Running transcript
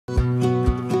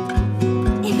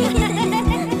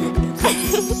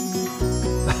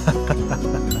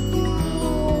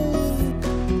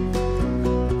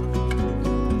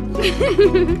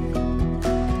No!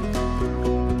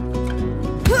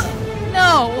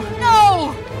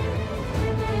 No!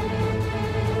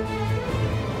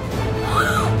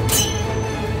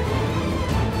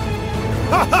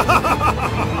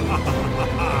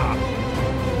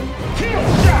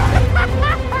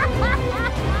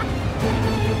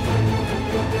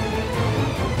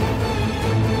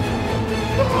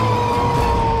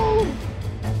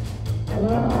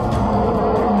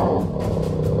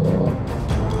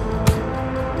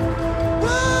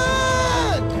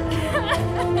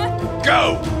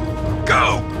 Go!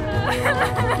 Go!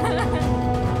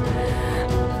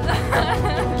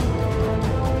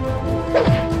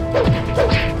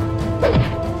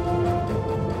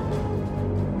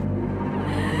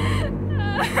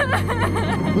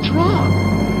 What's wrong?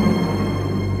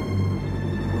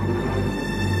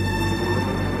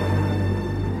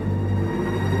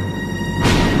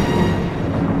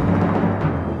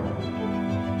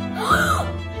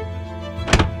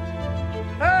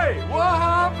 Hey, what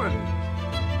happened?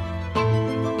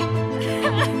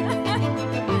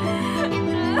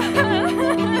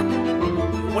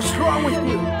 What's wrong with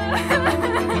you?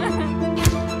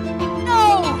 No!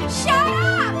 Shut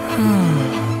up!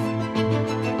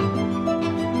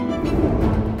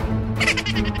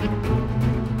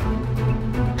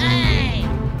 Hey!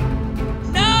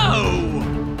 No!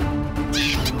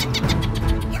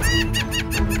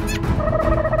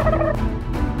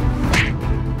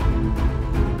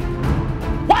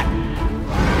 What?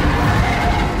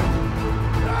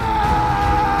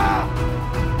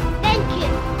 Thank you.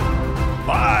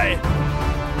 Bye.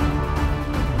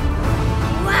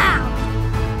 Wow.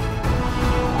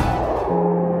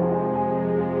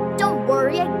 Don't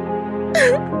worry.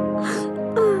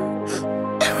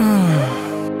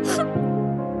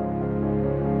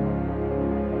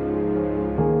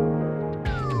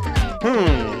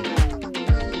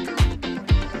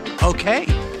 Okay.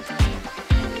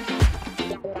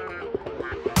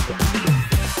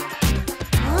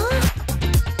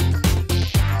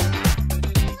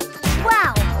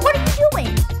 Wow. What are you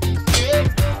doing?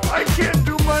 I can't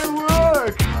do my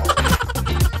work.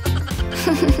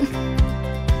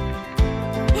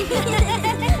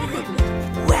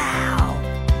 Wow.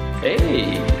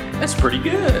 Hey, that's pretty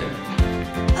good.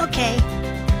 Okay.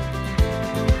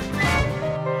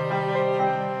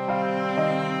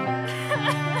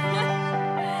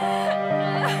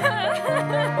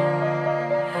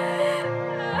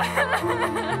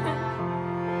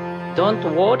 Don't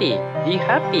worry, be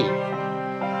happy.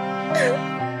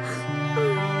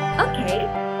 Okay.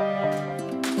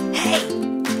 Hey.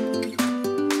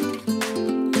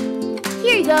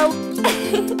 Here you go.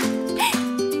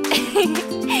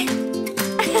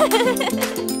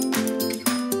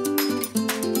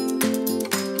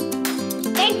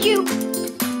 Thank you.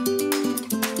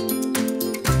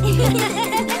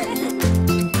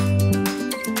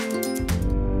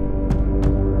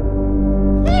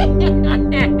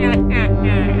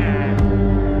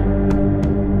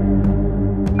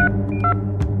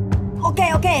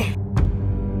 Okay, okay.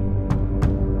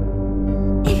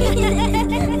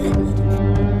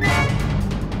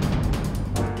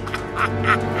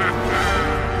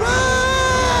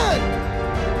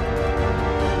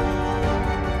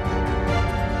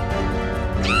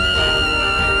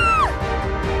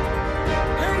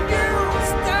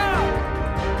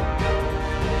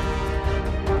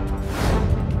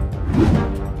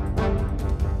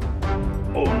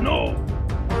 Oh no.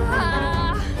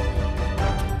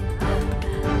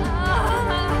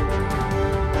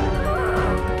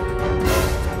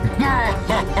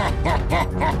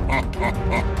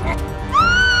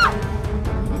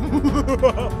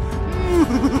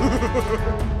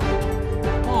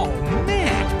 Oh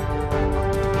man.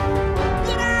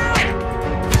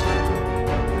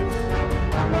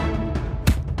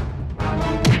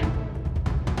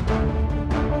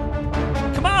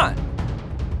 Come on.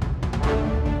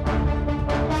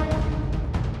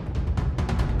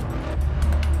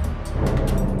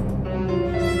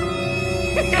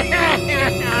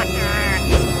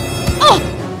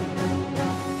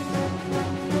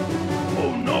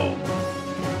 Oh no.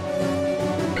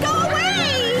 Go away!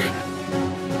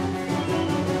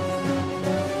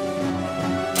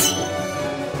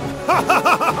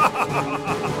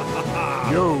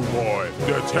 You boy,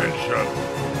 detention.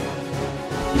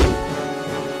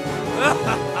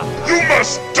 You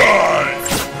must die.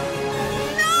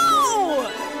 No!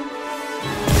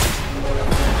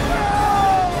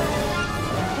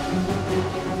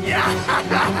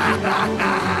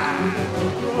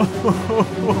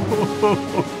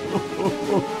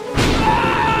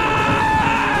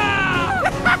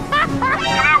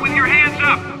 Come out with your hands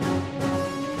up!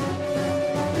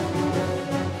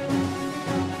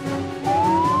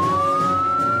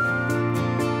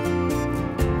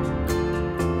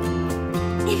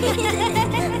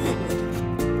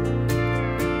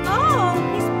 Oh,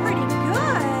 he's pretty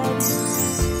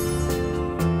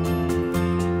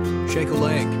good. Shake a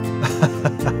leg.